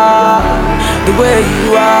are. The way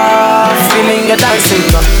you are. Feeling your dancing,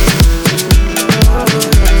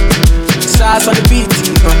 Sauce on the beat,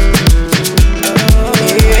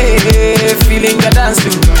 yeah, feeling your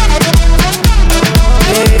dancing.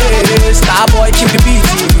 Yeah, Starboy, keep the beat.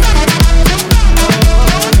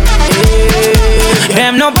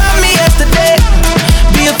 Them no bought me yesterday.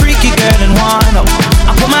 Be a freaky girl and wind up.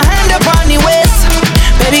 I put my hand up on the waist.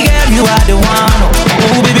 Baby girl, you are the one.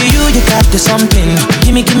 Oh baby, you got the something.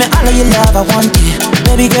 Give me all of your love, I want it.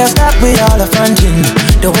 Baby girl, stop with all the fronting.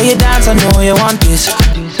 The way you dance, I know you want this.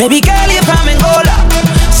 Baby girl, you're from Angola.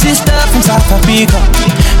 Sister from South Africa.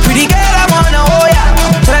 Pretty girl, I wanna hold ya.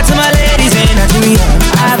 Talk to my ladies in Nigeria.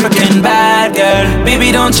 African bad girl.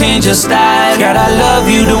 Baby, don't change your style. Girl, I love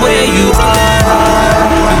you the way you are.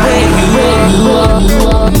 The way you are.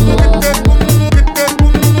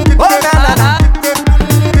 Oh na na na.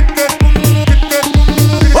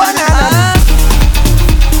 Oh na na.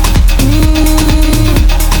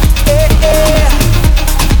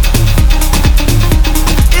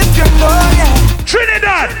 If you're loyal,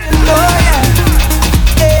 Trinidad. loyal.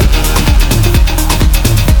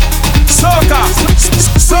 Soca.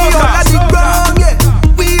 We all at the ground, yeah.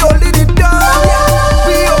 We all in it down, yeah.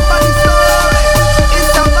 We up on the floor,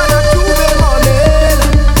 it's a man and two men money.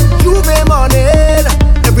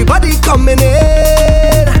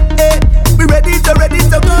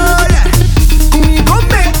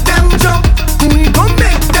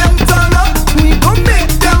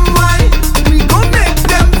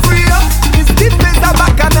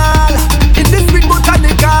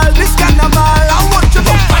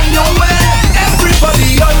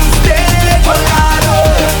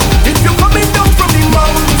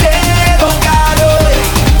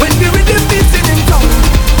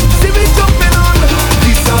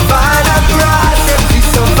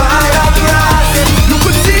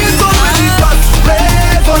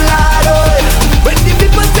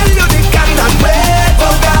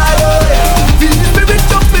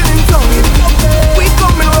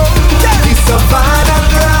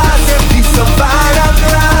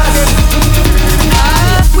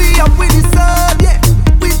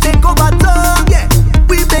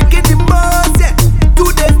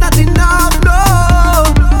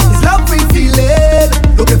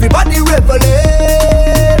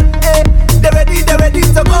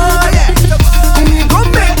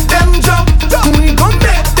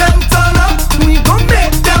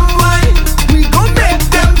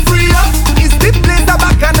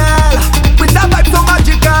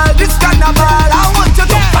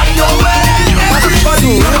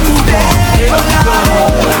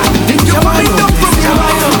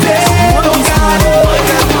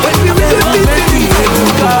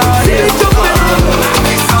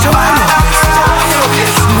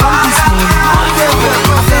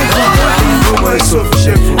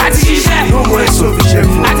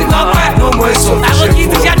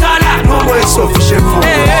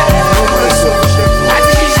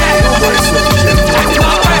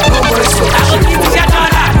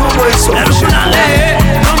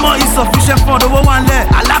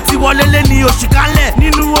 wọlé lé ní oṣù kálẹ̀.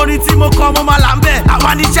 Nínú orin tí mo kọ mo máa là ń bẹ̀.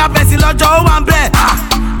 Àwa ní ṣàbẹ̀sí lọ́jọ́ ó wà ń bẹ̀.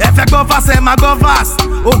 Ẹ fẹ́ gbọ́ fast ẹ máa gbọ́ fast.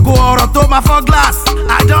 Ògo ọ̀rọ̀ tó máa fọ́ glass.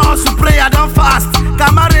 I don hustle pray I don fast.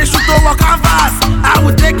 Kàmáre ṣu tó wọ canvas. I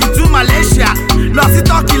will take you to Malaysia. Lọ sí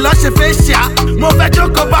Turkey lọ ṣe facial. Mo fẹ́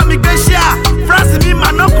jókòó bá mi gbé ṣíà. France mi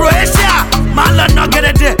máa ná Croatia. Máa lọ ná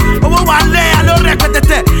gẹ́dẹ́dẹ́. Owó wà lẹ́ àlọ́ rẹ̀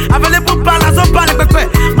pẹ́tẹ́tẹ́. Available balance ó balẹ̀ pẹ́pẹ́.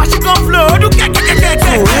 Machine gun flow ó dún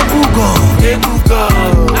kẹ́kẹ́kẹ́kẹ́. Ebuka,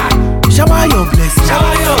 shower your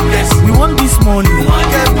blessing. We want this money.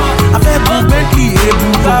 I fẹ́ bu Bentley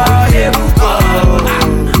Ebuka.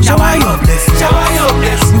 Shower your blessing.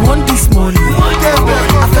 We want this money.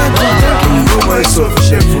 I fẹ́ bu Bentley. No more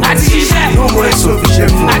insufficient food. No more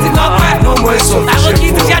insufficient food. No more insufficient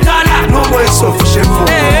food. No more insufficient food.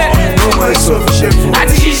 No more insufficient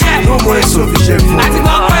food. No more insufficient food.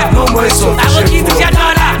 No more insufficient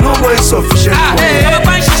food. No more insufficient food.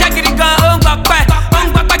 Bá ń ṣiṣẹ́ gidi gan, ó ń gbọ́ pẹ́. Ó ń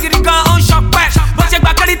gbọ́ pẹ́ gidi gan, ó ń ṣọpẹ́. Bó ṣe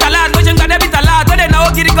gba kẹ́rì tàlá, bó ṣe ń gba débì tàlá. Tó lè náwó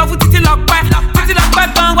gidi gan fún títí lọ pẹ́. Títí lọ pẹ́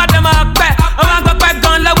gan, wá dẹ̀ máa pẹ́. Ó máa ń gbọ́ pẹ́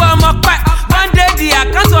gan lọ́wọ́ ọmọ pẹ́. One day the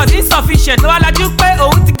account was insufficient. Ló wá lajú pé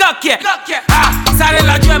òun ti gòkè ẹ̀. Sáré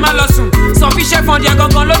lajú ẹ má lọ sùn. Sufficient fund yẹn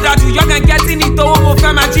gangan ló dájú. Yọ̀gàn gẹ́tì ní tówó mo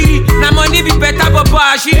fẹ́ máa jírí. Na mo níbi bẹ́tà bọ̀bọ̀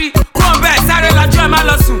àṣírí. Kúrò bẹ́ẹ̀ sáré lajú ẹ má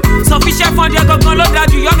lọ sùn. Sufficient fund yẹn gangan ló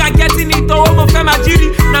dájú. Yọ̀gàn gẹ́tì ní tówó mo fẹ́ máa jírí.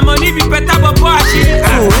 Na mo níbi bẹ́tà bọ̀bọ̀ àṣírí.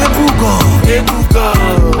 Ebuka,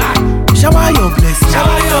 shower your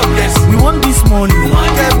blessing. We want this money.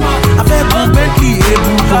 I fẹ́ bu Bentley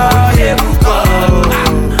Ebuka.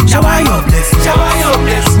 Shower your blessing.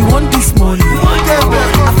 We want this money. I fẹ́ bu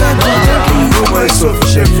Bentley. No more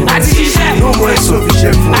insufficient food. No more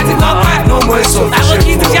insufficient food. No more insufficient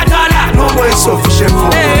food. No more insufficient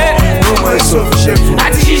food. No more insufficient food.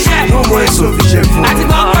 No more insufficient food.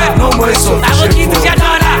 No more insufficient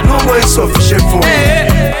food. No more insufficient food.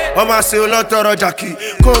 Ọmọ àṣẹ olóńtọrọ jàkì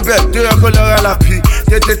kó bẹ̀ tó yẹ kó lọ ra lápì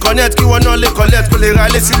tètè connect kí wọ́n náà lè collect kó lè ra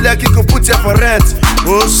ilé sílẹ̀ kí kò put here for rent.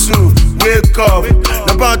 Oṣù wake up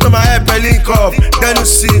lọ́bàá wọn tó máa help ẹ link up dẹnu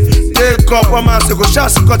sí take up ọmọ àṣẹ kò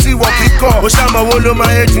ṣàṣìkọ tí wọ́n kì í kọ́. Ó ṣàmọ̀wó ló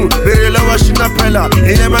máa yé jù béèrè lọ́wọ́ ṣínà pẹ́lá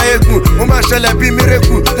ìyẹn máa yé gùn ó máa ṣẹlẹ̀ bí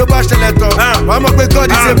miracle tó bá ṣẹlẹ̀ tán wọ́n mọ̀ pé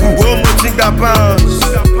God is able. Ó mo ti gba pounds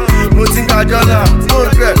mo ti gba dollar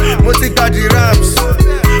mo ti gba dirhams.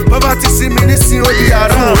 Poverty see me nísìn ó di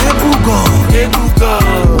haram. Ebuka,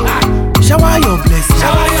 shower your blessing.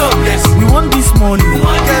 We want this money.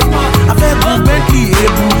 I fẹ́ bu Bentley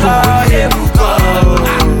Ebuka.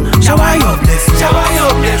 Shower your blessing.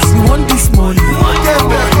 We want this money. I fẹ́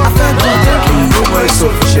bu Bentley. No more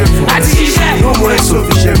insufficient food. No more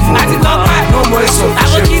insufficient food. No more insufficient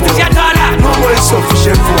food. No more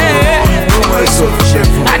insufficient food. No more insufficient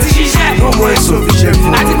food. No more insufficient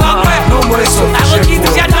food. No more insufficient food.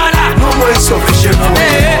 No more insufficient food.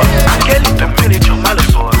 Angelito viene yo malo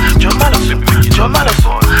soy.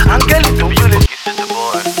 Angelito viene kiss the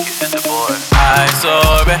boy.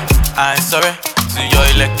 I sorry to your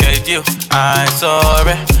elected you. I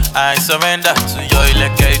surrender to your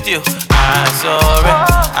elected you.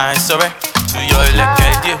 I sorry to your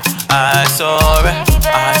elected you. I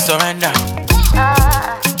surrender.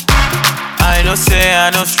 I know say I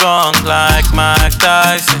know strong like Mike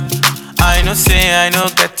Tyson. I know say I know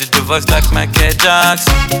get to the voice like Michael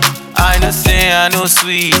Jackson. I know say I know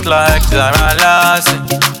sweet like Zara Larson.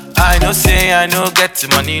 I know say I know get the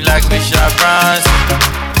money like Michelle Branson.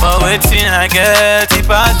 But waiting I get it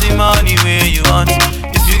pass the money where you want.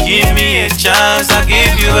 If you give me a chance, I'll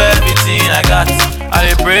give you everything I got.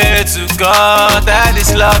 I pray to God that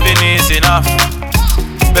this loving is enough.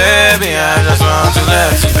 Baby, I just want to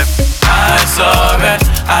let you. I surrender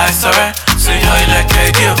to your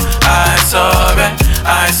elected you. I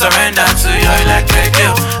surrender to your elected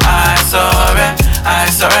you. I surrender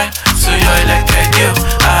to your elected you.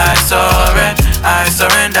 I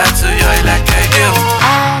surrender to your elected you.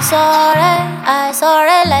 I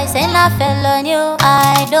sorry, like saying I fell on you.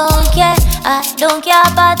 I don't care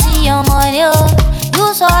about your money.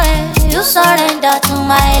 You surrender to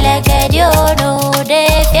my elected you. No,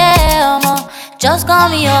 they fear more. Just call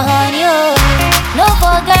me your honey. No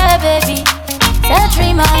forget, baby. Set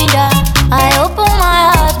reminder. I open my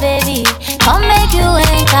heart, baby. Come make you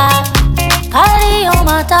enter. Carry your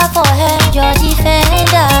matter for head, your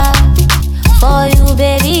defender. For you,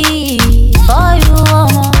 baby. For you,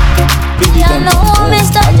 mama. You know,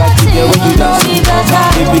 Mr. Jackson, you know me better.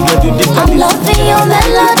 I'm loving your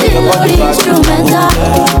melody, your instrumental.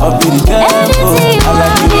 Anything you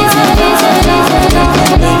want,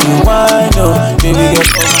 Baby, get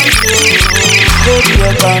on me. Baby,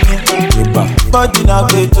 get on me. body na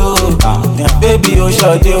beto. Baby, oh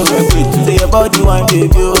short you. Say your body one baby,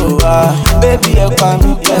 oh baby, you come,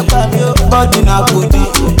 body na goodie.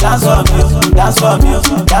 Dance for me, dance for me,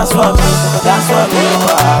 dance for me, dance for me.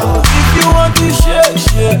 If you want to shake,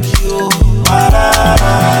 shake you.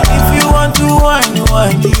 If you want to wine,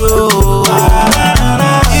 wine you.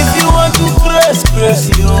 If you want to press, press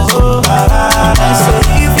you. I say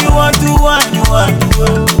if you want to wine, wine you.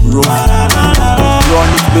 Run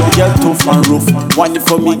it, baby girl, tough and rough. Wine it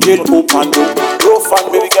for me, girl, open up. Rough and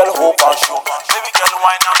baby girl, hope and show. Baby girl,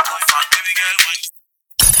 wine and tough and baby girl, wine.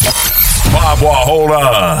 Babwah, hold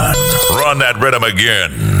on. Run that rhythm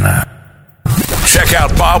again. Check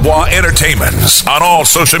out Babwah Entertainments on all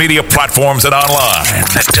social media platforms and online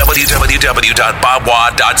at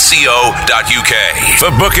www.babwah.co.uk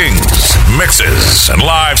for bookings, mixes, and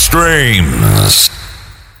live streams.